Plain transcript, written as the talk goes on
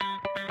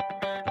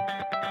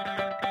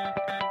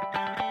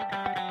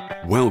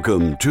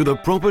Welcome to the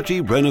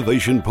Property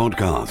Renovation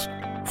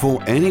Podcast.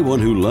 For anyone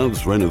who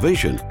loves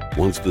renovation,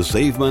 wants to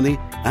save money,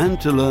 and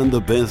to learn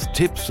the best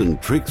tips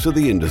and tricks of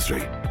the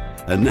industry.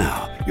 And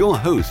now, your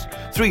host,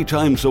 3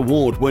 times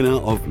award winner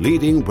of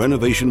leading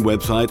renovation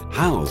website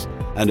House,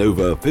 and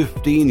over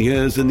 15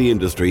 years in the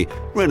industry,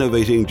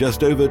 renovating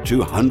just over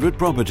 200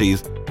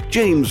 properties,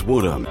 James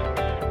Woodham.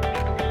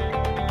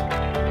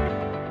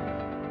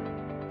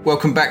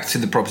 Welcome back to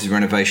the Property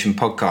Renovation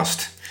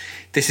Podcast.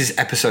 This is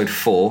episode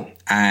 4,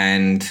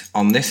 and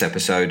on this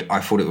episode, I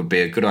thought it would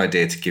be a good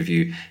idea to give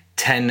you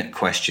 10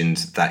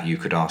 questions that you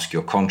could ask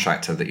your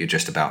contractor that you're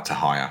just about to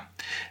hire.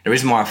 The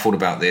reason why I thought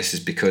about this is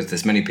because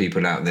there's many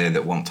people out there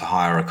that want to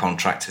hire a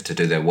contractor to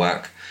do their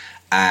work,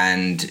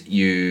 and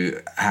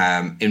you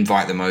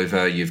invite them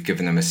over, you've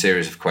given them a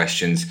series of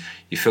questions,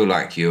 you feel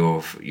like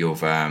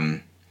you've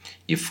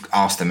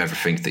asked them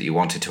everything that you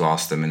wanted to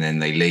ask them, and then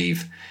they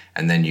leave,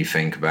 and then you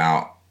think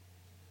about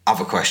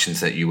other questions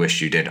that you wish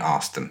you did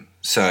ask them.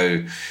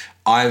 So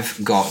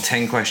I've got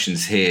 10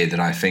 questions here that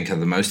I think are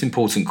the most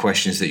important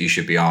questions that you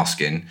should be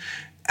asking.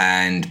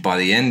 And by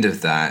the end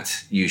of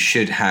that, you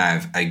should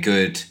have a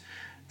good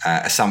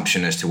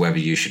assumption as to whether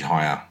you should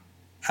hire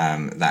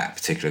that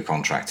particular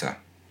contractor.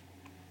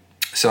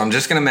 So I'm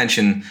just going to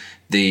mention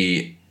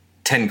the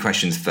 10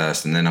 questions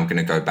first, and then I'm going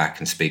to go back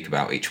and speak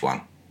about each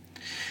one.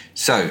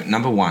 So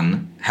number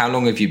 1, how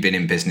long have you been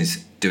in business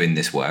doing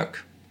this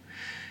work?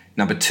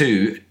 Number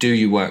 2, do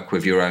you work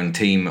with your own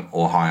team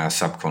or hire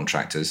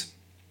subcontractors?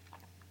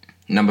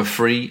 Number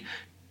 3,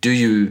 does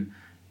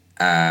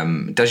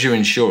your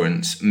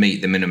insurance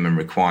meet the minimum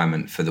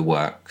requirement for the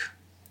work?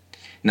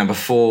 Number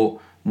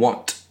 4,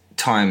 what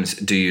times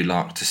do you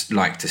like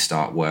to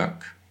start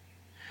work?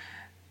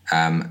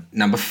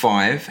 Number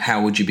 5,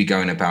 how would you be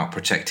going about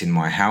protecting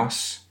my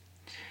house?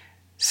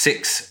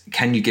 6,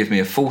 can you give me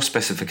a full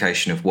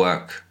specification of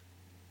work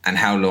and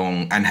how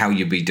long and how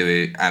you'll be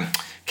doing?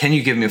 Can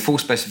you give me a full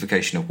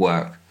specification of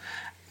work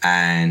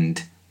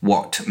and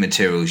what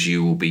materials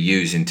you will be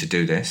using to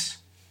do this?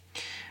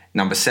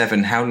 Number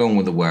 7, how long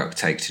will the work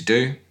take to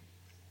do?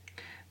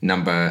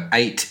 Number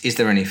 8, is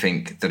there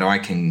anything that I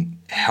can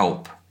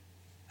help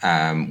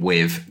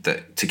with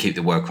to keep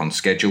the work on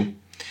schedule?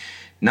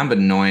 Number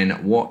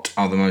 9, what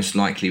are the most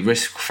likely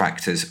risk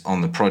factors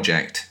on the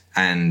project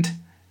and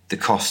the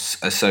costs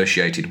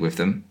associated with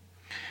them?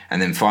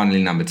 And then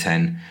finally, number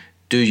 10,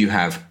 do you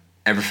have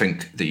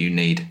everything that you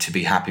need to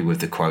be happy with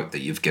the quote that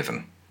you've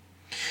given?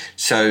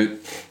 So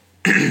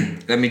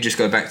let me just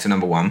go back to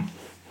number 1.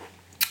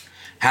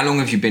 How long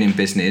have you been in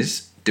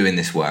business doing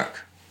this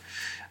work?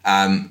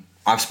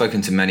 I've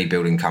spoken to many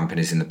building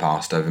companies in the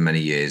past over many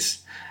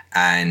years,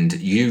 and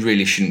you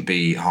really shouldn't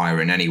be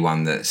hiring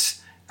anyone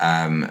that's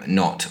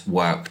not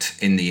worked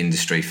in the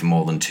industry for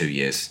more than 2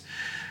 years.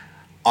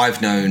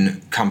 I've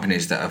known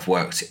companies that have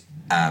worked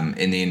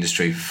in the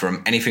industry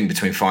from anything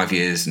between 5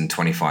 years and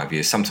 25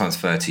 years, sometimes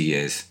 30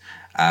 years.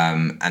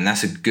 And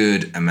that's a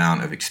good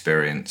amount of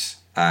experience.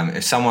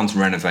 If someone's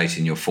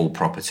renovating your full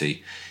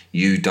property,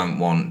 you don't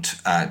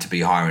want to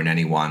be hiring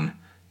anyone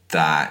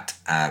that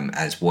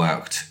has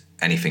worked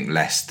anything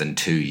less than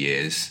 2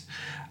 years.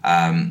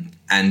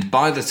 And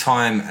by the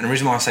time, and the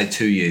reason why I say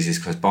 2 years is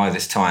because by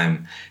this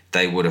time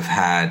they would have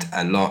had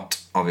a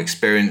lot of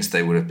experience,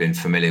 they would have been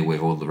familiar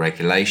with all the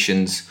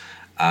regulations,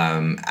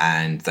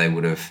 and they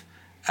would have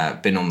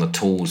been on the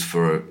tools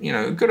for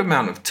a good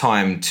amount of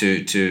time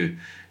to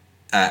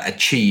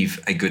achieve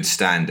a good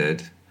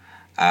standard,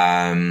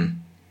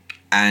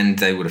 and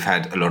they would have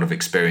had a lot of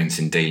experience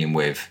in dealing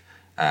with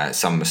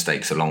some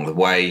mistakes along the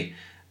way.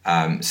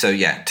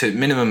 To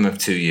minimum of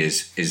 2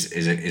 years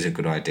is a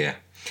good idea.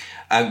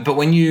 But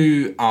when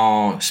you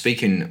are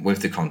speaking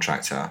with the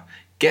contractor,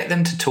 get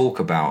them to talk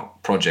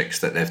about projects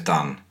that they've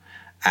done,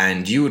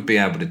 and you would be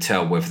able to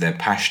tell whether they're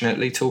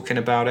passionately talking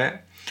about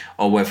it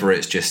or whether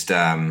it's just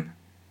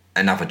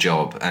another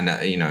job. And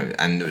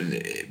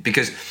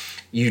because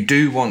you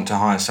do want to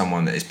hire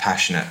someone that is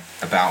passionate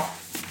about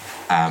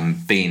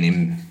being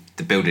in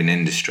the building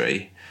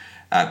industry,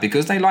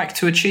 because they like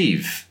to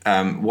achieve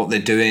what they're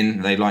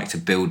doing. They like to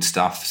build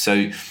stuff.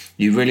 So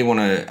you really want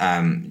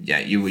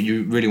to,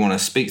 you really want to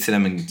speak to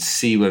them and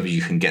see whether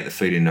you can get the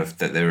feeling of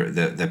that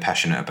they're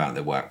passionate about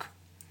their work.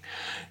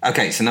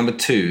 Okay, so number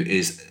 2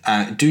 is,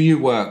 do you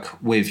work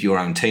with your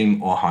own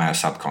team or hire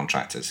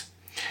subcontractors?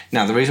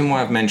 Now, the reason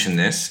why I've mentioned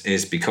this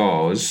is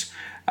because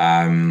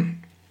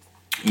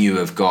you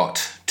have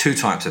got 2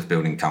 types of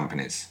building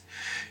companies.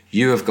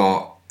 You have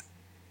got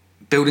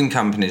building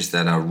companies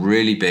that are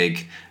really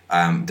big,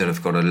 that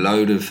have got a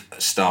load of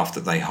staff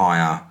that they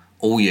hire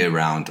all year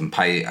round and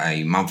pay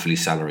a monthly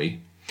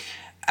salary,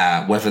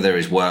 whether there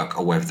is work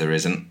or whether there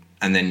isn't.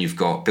 And then you've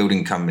got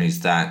building companies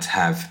that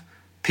have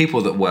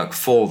people that work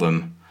for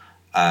them,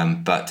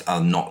 but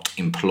are not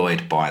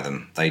employed by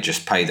them. They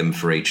just pay them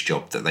for each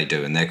job that they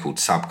do, and they're called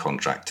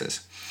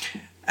subcontractors.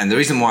 And the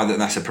reason why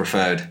that's a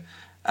preferred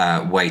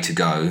way to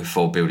go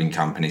for building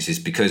companies is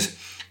because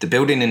the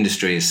building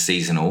industry is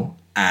seasonal,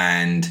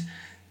 and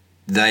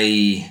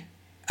they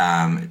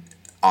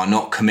are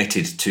not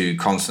committed to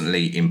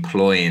constantly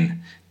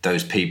employing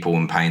those people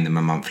and paying them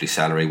a monthly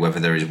salary, whether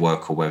there is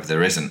work or whether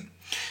there isn't.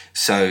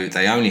 So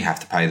they only have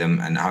to pay them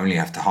and only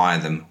have to hire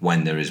them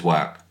when there is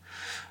work.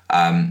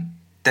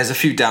 There's a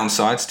few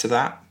downsides to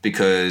that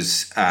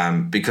because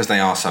they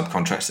are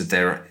subcontractors.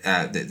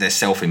 They're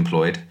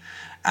self-employed,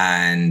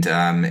 and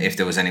if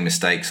there was any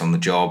mistakes on the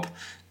job,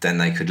 then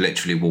they could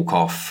literally walk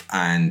off.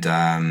 And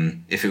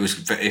if it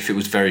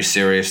was very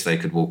serious, they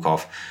could walk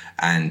off.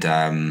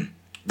 And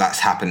that's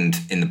happened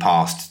in the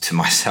past to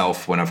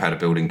myself when I've had a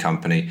building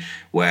company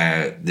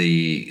where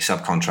the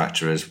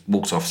subcontractor has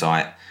walked off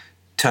site,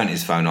 turned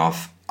his phone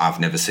off. I've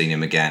never seen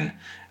him again.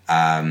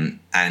 And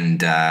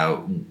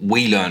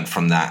we learned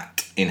from that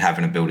in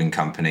having a building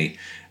company,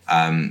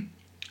 and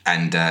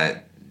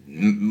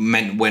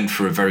went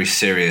through a very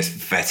serious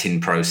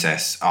vetting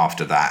process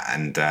after that,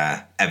 and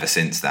ever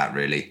since that,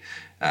 really,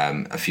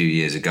 a few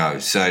years ago.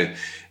 So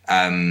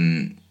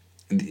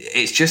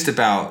it's just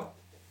about,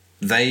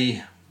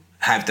 they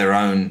have their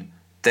own,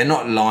 they're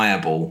not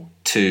liable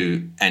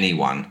to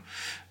anyone,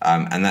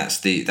 and that's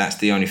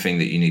the only thing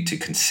that you need to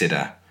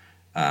consider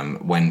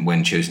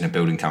when choosing a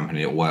building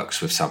company that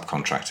works with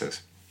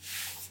subcontractors.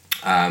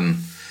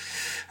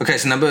 Okay,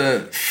 so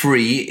number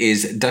 3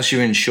 is, does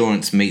your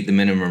insurance meet the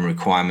minimum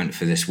requirement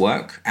for this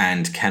work,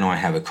 and can I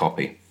have a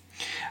copy?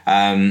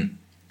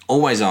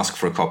 Always ask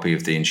for a copy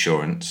of the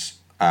insurance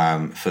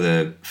for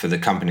the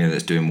company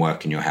that's doing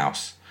work in your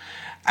house.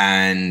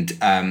 And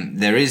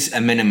there is a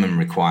minimum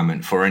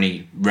requirement for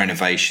any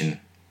renovation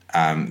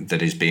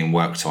that is being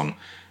worked on,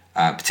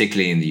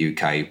 particularly in the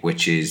UK,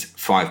 which is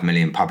 5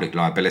 million public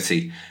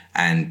liability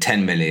and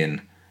 10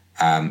 million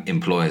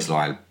employers'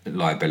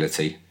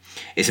 liability.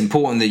 It's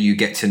important that you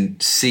get to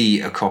see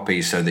a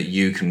copy so that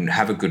you can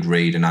have a good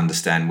read and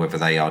understand whether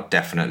they are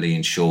definitely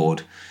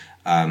insured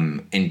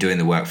in doing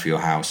the work for your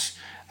house.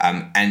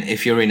 And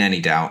if you're in any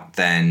doubt,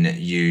 then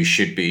you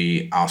should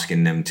be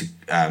asking them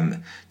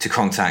to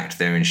contact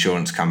their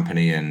insurance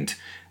company and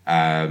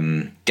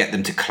get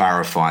them to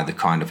clarify the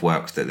kind of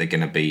work that they're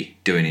going to be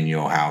doing in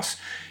your house.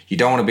 You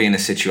don't want to be in a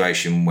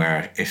situation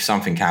where if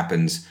something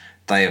happens,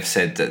 they have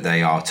said that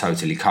they are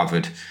totally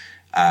covered,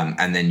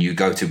 and then you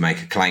go to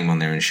make a claim on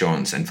their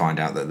insurance and find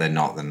out that they're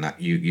not, then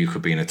that you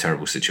could be in a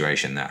terrible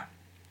situation there.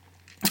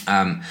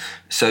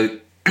 So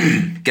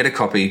get a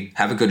copy,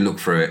 have a good look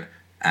through it,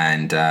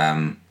 and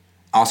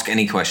ask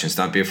any questions.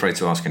 Don't be afraid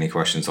to ask any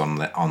questions on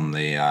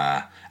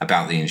the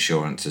about the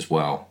insurance as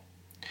well.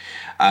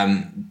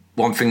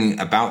 One thing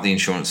about the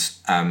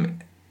insurance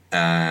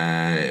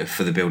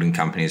for the building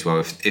company as well,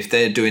 if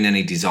they're doing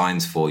any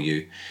designs for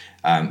you,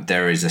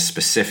 there is a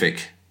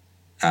specific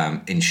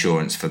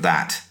insurance for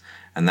that,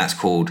 and that's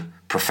called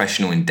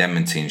professional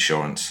indemnity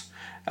insurance.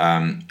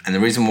 And the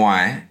reason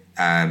why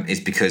is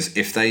because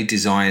if they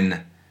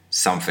design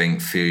something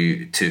for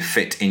you to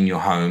fit in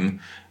your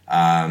home,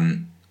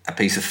 a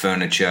piece of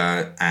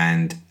furniture,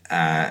 and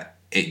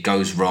it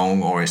goes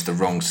wrong or it's the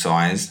wrong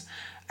size,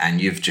 and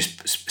you've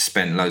just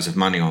spent loads of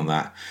money on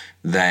that,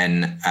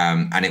 then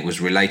and it was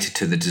related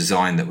to the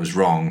design that was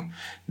wrong,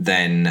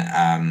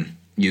 then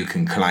you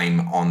can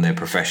claim on their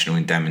professional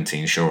indemnity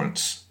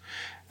insurance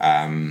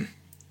and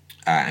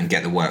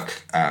get the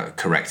work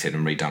corrected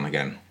and redone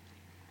again.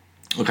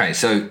 Okay,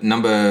 so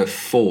number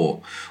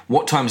 4,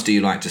 what times do you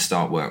like to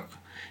start work?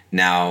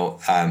 Now,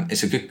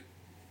 it's a good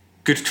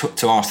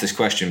to ask this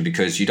question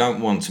because you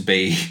don't want to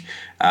be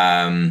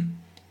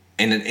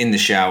in the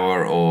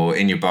shower or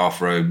in your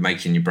bathrobe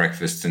making your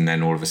breakfast, and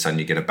then all of a sudden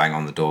you get a bang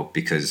on the door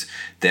because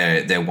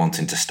they're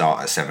wanting to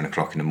start at 7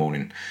 o'clock in the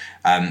morning.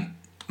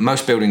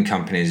 Most building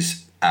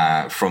companies,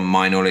 from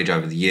my knowledge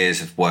over the years,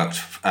 have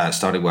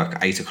started work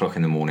at 8 o'clock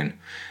in the morning,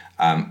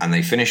 and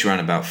they finish around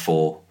about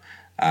 4,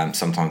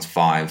 sometimes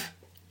 5.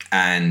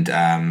 And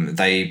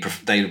they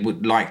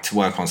would like to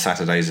work on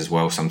Saturdays as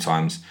well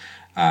sometimes,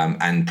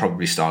 and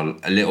probably start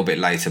a little bit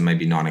later,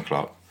 maybe 9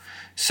 o'clock.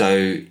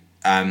 So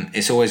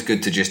it's always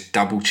good to just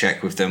double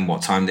check with them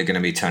what time they're going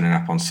to be turning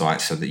up on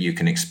site so that you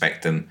can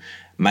expect them.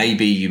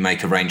 Maybe you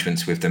make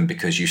arrangements with them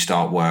because you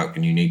start work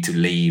and you need to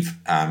leave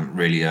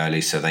really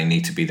early, so they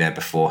need to be there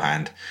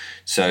beforehand.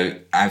 So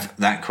have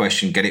that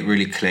question, get it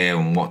really clear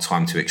on what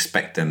time to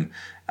expect them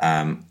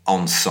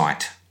on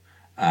site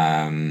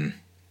at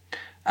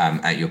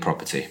your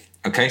property.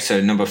 Okay,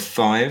 so number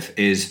 5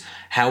 is,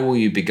 how will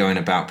you be going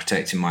about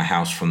protecting my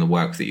house from the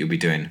work that you'll be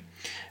doing?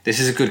 This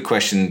is a good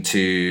question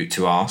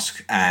to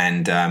ask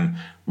and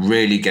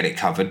really get it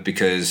covered,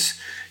 because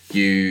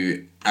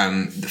you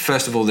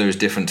first of all, there's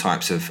different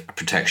types of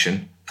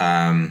protection,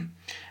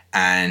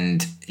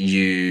 and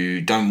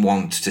you don't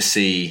want to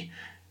see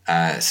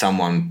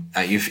someone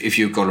if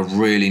you've got a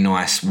really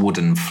nice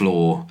wooden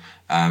floor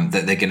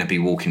that they're going to be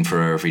walking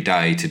through every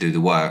day to do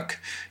the work.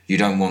 You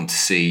don't want to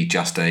see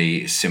just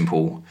a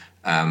simple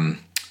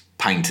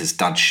painter's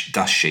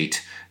dust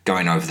sheet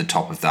going over the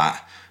top of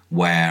that,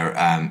 where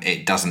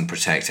it doesn't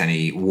protect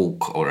any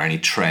walk or any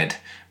tread,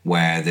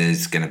 where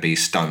there's going to be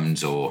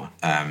stones or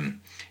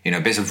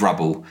bits of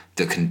rubble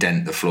that can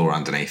dent the floor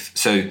underneath.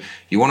 So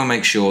you want to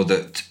make sure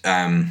that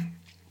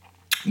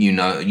you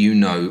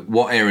know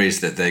what areas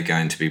that they're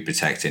going to be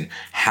protecting,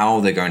 how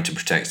they're going to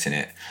protecting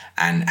it,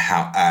 and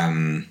how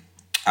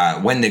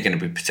when they're going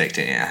to be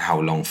protecting it, and how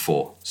long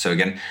for. So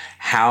again,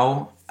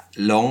 how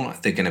long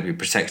they're going to be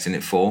protecting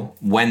it for,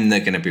 when they're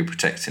going to be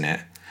protecting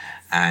it,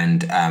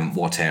 and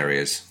what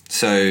areas.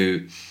 So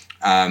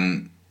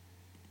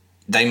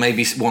they may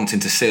be wanting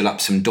to seal up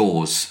some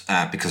doors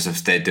because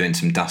of they're doing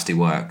some dusty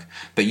work,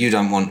 but you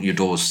don't want your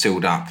doors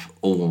sealed up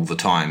all the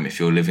time if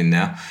you're living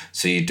there.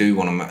 So you do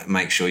want to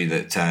make sure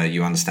that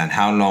you understand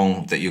how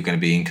long that you're going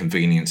to be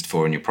inconvenienced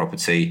for in your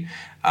property,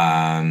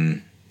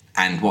 and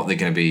what they're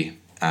going to be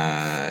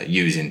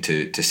using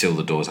to seal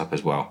the doors up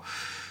as well.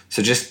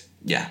 So just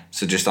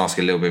ask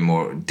a little bit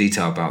more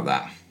detail about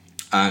that.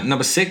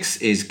 Number 6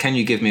 is, can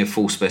you give me a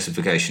full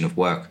specification of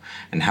work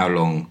and how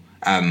long?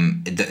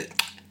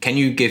 Can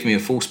you give me a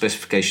full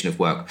specification of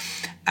work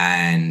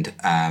and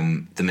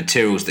the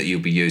materials that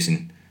you'll be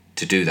using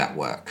to do that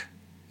work?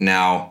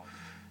 Now,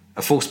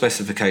 a full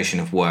specification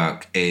of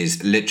work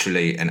is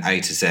literally an A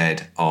to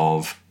Z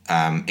of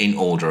in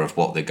order of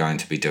what they're going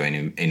to be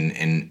doing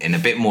in a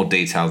bit more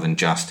detail than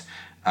just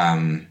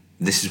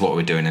this is what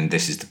we're doing and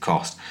this is the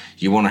cost.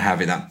 You want to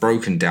have it that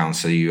broken down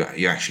so you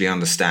actually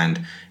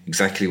understand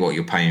exactly what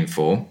you're paying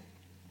for,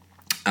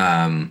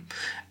 and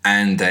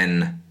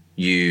then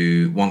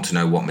you want to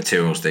know what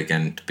materials they're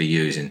going to be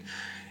using.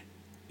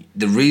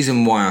 The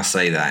reason why I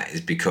say that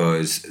is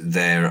because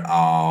there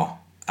are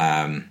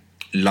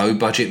low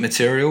budget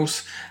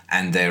materials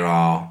and there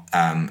are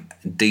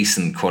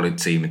decent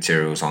quality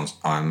materials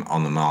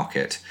on the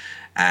market.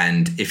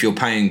 And if you're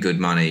paying good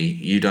money,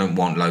 you don't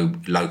want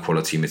low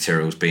quality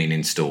materials being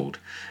installed.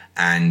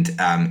 And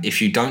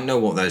if you don't know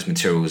what those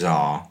materials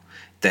are,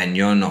 then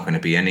you're not going to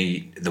be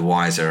any the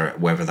wiser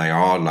whether they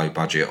are low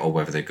budget or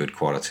whether they're good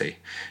quality.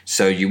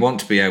 So you want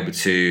to be able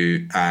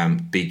to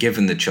be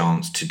given the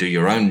chance to do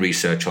your own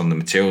research on the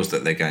materials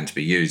that they're going to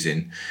be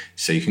using.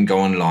 So you can go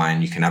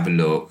online, you can have a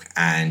look,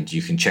 and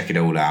you can check it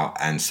all out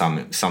and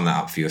sum that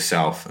up for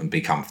yourself and be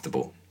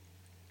comfortable.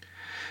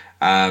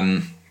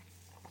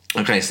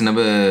 Okay, so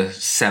number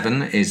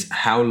 7 is,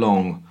 how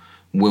long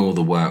will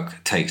the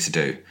work take to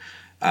do?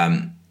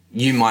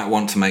 You might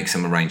want to make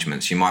some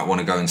arrangements. You might want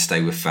to go and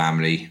stay with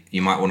family.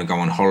 You might want to go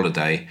on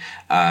holiday.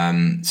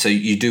 So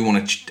you do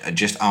want to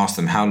just ask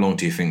them, how long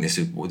do you think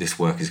this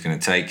work is going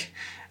to take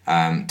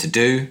to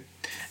do?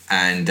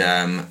 And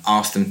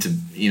ask them to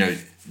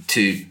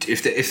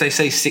if they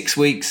say 6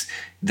 weeks,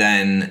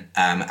 then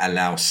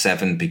allow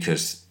 7,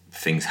 because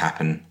things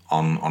happen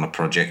on a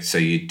project. So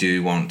you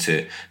do want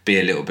to be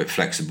a little bit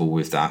flexible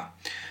with that.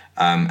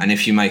 And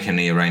if you make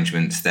any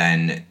arrangements,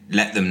 then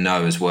let them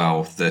know as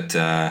well that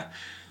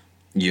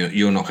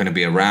you're not going to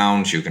be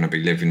around, you're going to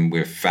be living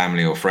with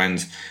family or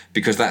friends,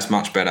 because that's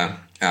much better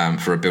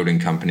for a building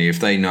company. If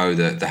they know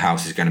that the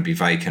house is going to be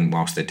vacant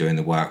whilst they're doing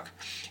the work,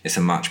 it's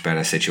a much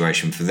better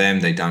situation for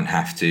them. They don't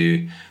have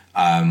to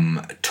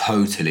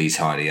totally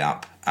tidy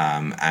up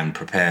and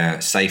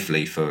prepare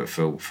safely for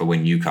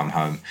when you come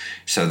home,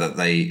 so that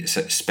they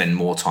spend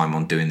more time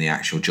on doing the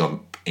actual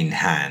job in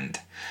hand.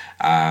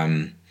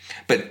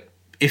 But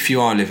if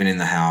you are living in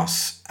the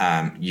house,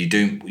 you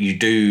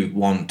do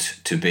want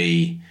to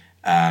be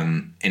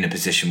in a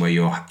position where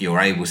you're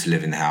able to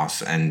live in the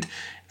house, and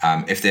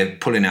if they're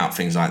pulling out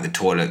things like the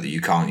toilet that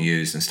you can't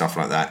use and stuff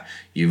like that,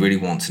 you really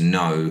want to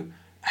know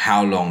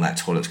how long that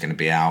toilet's going to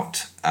be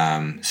out,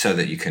 so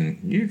that you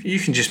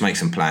can just make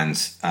some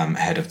plans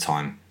ahead of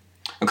time.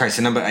 Okay,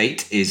 so number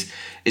 8 is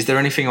there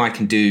anything I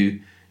can do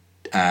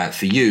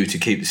for you to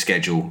keep the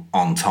schedule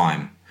on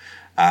time?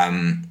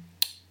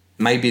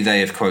 Maybe they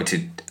have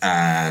quoted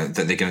that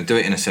they're going to do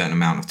it in a certain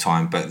amount of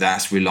time, but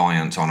that's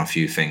reliant on a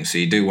few things. So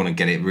you do want to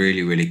get it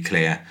really, really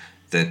clear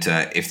that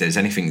if there's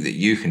anything that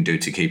you can do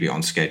to keep it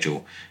on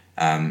schedule,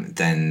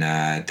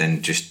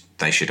 then just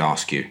they should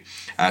ask you.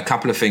 A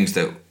couple of things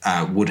that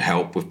would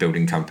help with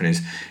building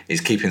companies is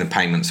keeping the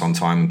payments on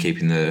time and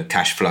keeping the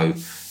cash flow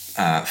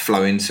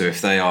flowing. So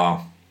if they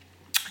are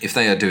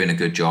doing a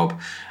good job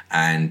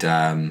and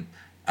they're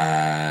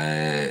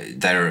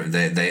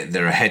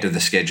ahead of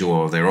the schedule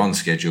or they're on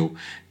schedule,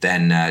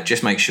 then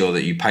just make sure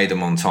that you pay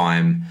them on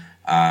time,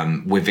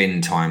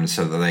 within time,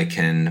 so that they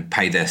can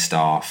pay their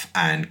staff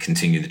and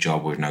continue the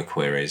job with no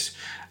queries.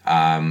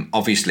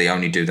 Obviously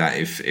only do that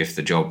if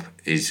the job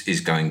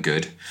is going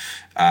good.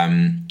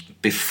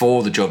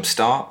 Before the job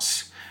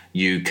starts,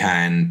 you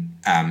can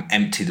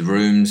empty the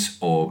rooms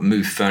or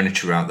move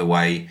furniture out the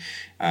way.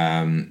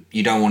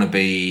 You don't want to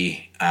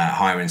be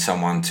hiring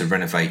someone to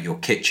renovate your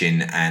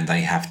kitchen and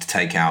they have to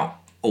take out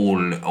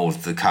all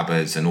of the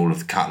cupboards and all of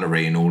the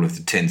cutlery and all of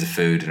the tins of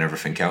food and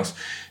everything else.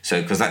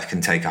 So, because that can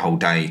take a whole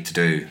day to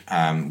do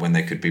when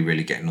they could be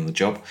really getting on the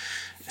job.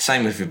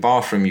 Same with your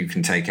bathroom, you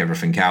can take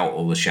everything out,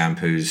 all the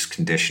shampoos,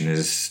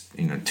 conditioners,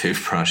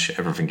 toothbrush,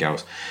 everything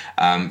else.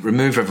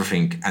 Remove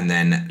everything and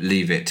then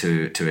leave it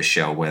to a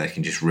shell where they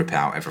can just rip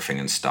out everything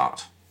and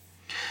start.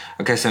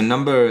 Okay, so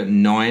number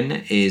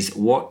 9 is,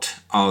 what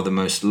are the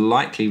most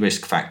likely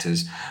risk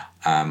factors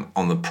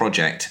on the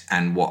project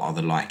and what are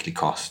the likely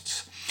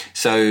costs?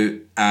 So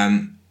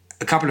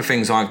a couple of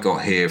things I've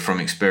got here from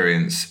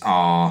experience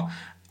are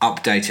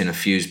updating a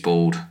fuse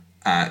board,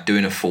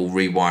 doing a full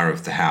rewire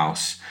of the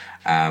house,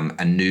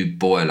 a new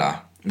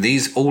boiler.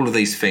 All of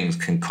these things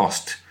can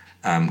cost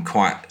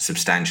quite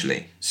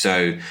substantially.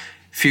 So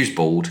fuse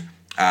board,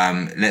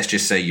 let's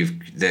just say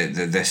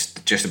they're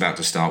just about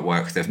to start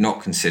work. They've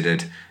not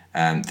considered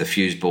the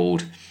fuse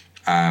board,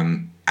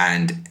 and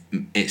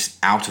it's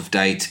out of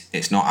date.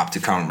 It's not up to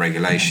current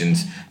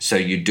regulations. So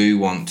you do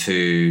want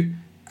to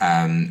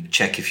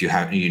check if you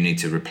need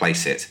to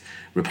replace it.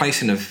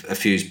 Replacing a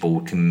fuse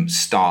board can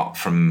start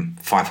from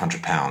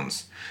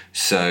 £500.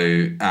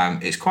 So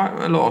it's quite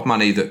a lot of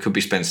money that could be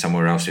spent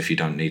somewhere else if you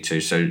don't need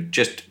to. So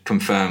just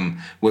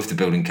confirm with the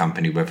building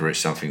company whether it's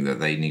something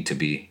that they need to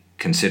be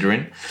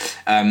considering.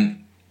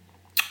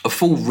 A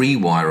full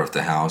rewire of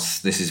the house.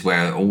 This is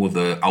where all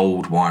the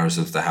old wires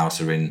of the house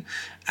are in,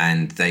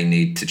 and they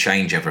need to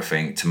change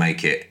everything to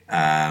make it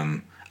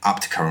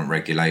up to current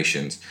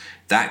regulations.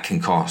 That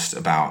can cost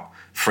about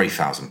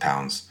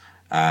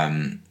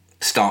 £3,000.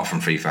 Start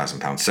from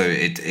 £3,000. So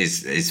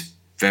it's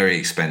very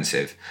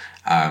expensive.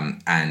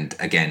 And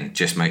again,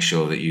 just make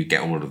sure that you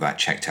get all of that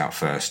checked out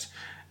first.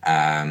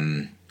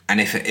 And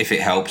if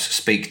it helps,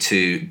 speak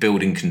to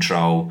building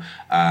control,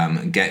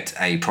 get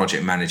a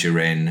project manager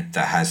in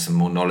that has some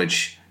more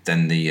knowledge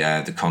than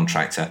the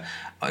contractor,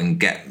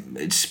 and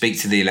speak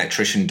to the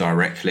electrician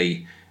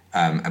directly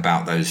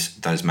about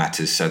those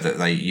matters, so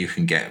that you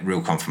can get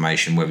real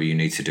confirmation whether you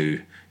need to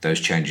do those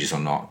changes or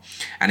not.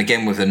 And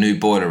again, with a new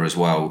boiler as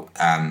well,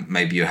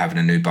 maybe you're having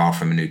a new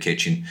bathroom, a new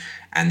kitchen,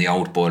 and the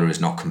old boiler is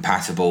not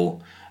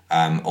compatible,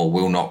 or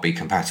will not be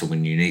compatible,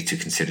 when you need to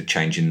consider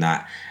changing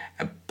that.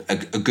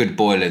 A good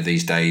boiler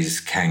these days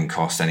can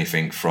cost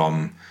anything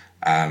from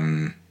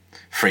 £3,000,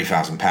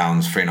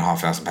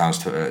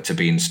 £3,500 to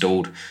be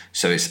installed.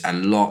 So it's a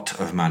lot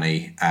of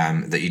money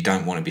that you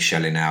don't want to be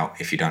shelling out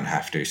if you don't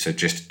have to. So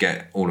just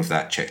get all of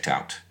that checked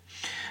out.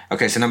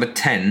 Okay, so number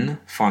 10,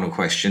 final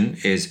question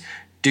is,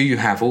 do you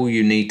have all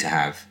you need to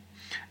have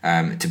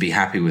to be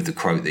happy with the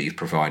quote that you've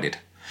provided?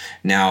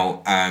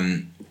 Now,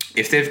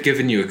 if they've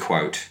given you a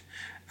quote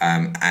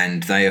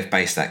and they have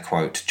based that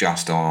quote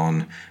just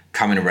on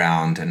coming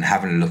around and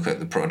having a look at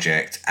the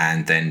project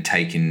and then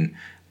taking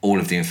all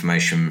of the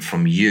information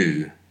from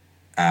you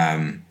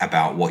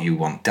about what you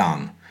want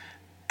done,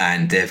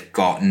 and they've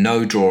got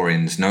no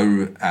drawings,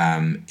 no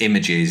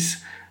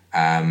images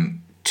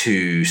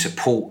to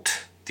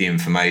support the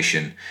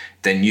information,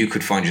 then you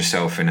could find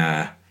yourself in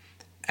a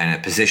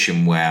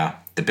position where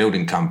the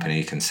building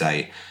company can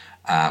say,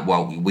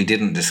 well, we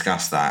didn't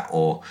discuss that,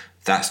 or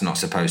that's not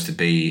supposed to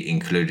be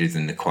included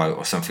in the quote,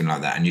 or something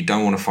like that. And you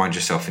don't want to find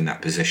yourself in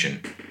that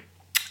position.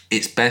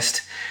 It's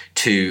best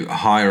to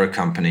hire a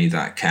company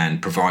that can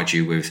provide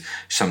you with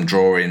some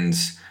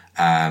drawings,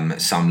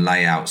 some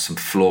layouts, some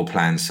floor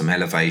plans, some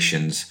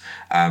elevations,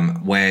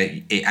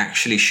 where it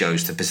actually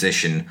shows the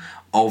position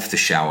of the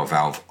shower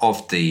valve,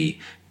 of the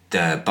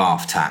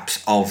bath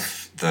taps,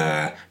 of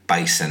the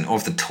basin,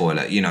 of the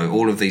toilet,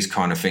 all of these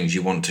kind of things.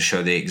 You want to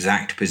show the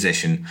exact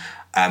position,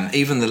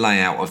 even the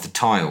layout of the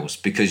tiles,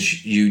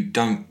 because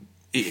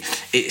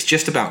it's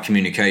just about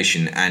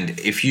communication. And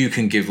if you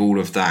can give all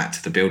of that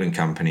to the building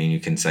company and you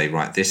can say,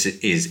 right, this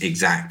is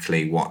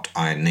exactly what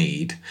I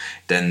need,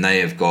 then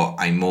they've got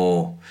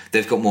more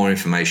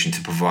information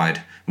to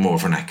provide more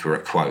of an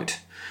accurate quote.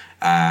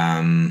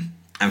 And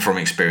from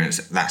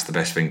experience, that's the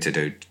best thing to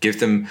do. Give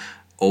them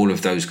all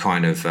of those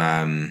kind of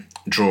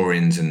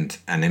drawings and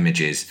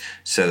images,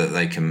 so that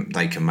they can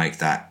make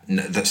that,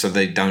 so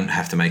they don't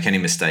have to make any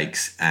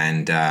mistakes,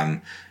 and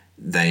then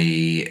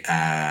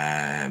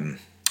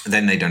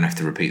they don't have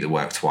to repeat the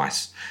work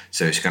twice.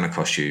 So it's going to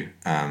cost you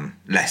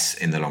less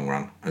in the long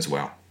run as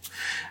well.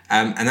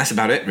 And that's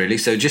about it, really.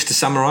 So just to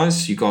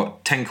summarize, you've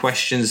got 10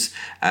 questions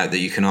that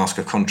you can ask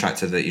a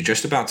contractor that you're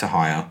just about to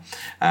hire.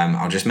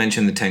 I'll just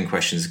mention the 10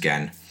 questions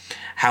again.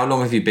 How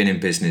long have you been in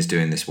business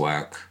doing this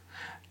work?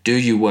 Do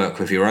you work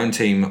with your own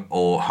team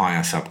or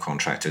hire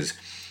subcontractors?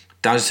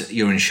 Does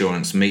your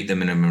insurance meet the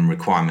minimum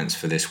requirements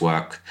for this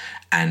work?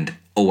 And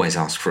always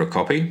ask for a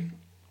copy.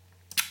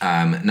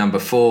 Number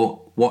 4,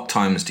 what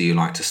times do you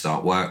like to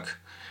start work?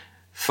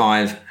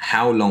 5,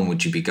 how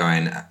would you be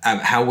going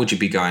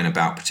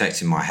about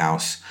protecting my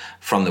house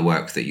from the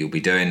work that you'll be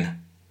doing?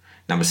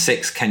 Number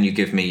 6, can you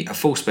give me a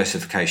full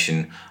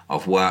specification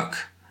of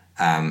work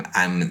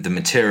and the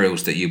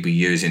materials that you'll be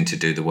using to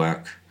do the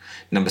work?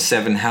 Number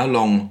 7, how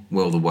long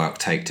will the work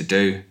take to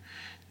do?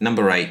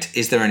 Number 8,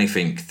 is there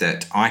anything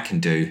that I can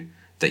do,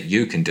 that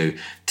you can do,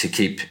 to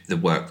keep the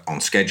work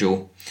on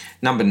schedule?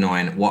 Number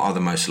 9, what are the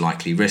most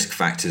likely risk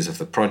factors of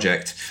the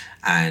project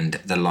and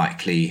the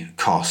likely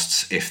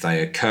costs if they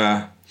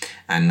occur?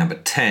 And number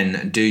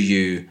 10, do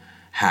you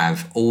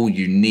have all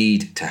you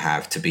need to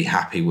have to be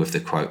happy with the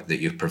quote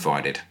that you've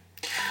provided?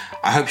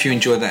 I hope you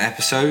enjoyed that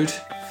episode.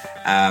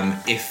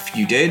 If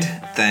you did,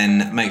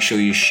 then make sure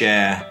you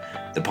share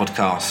the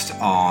podcast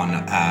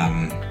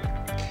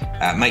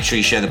make sure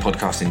you share the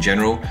podcast in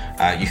general.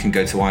 You can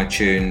go to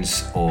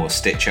iTunes or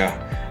Stitcher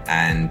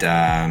and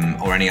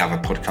or any other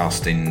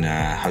podcasting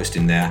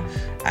hosting there,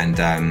 and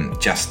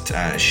just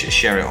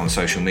share it on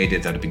social media.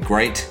 That'd be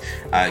great.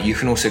 You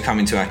can also come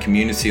into our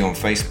community on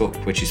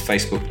Facebook, which is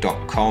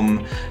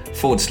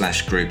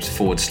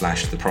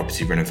facebook.com/groups/the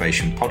Property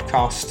Renovation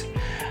Podcast.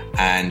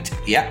 And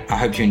yeah, I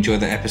hope you enjoyed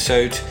that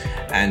episode,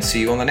 and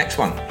see you on the next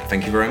one.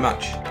 Thank you very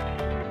much.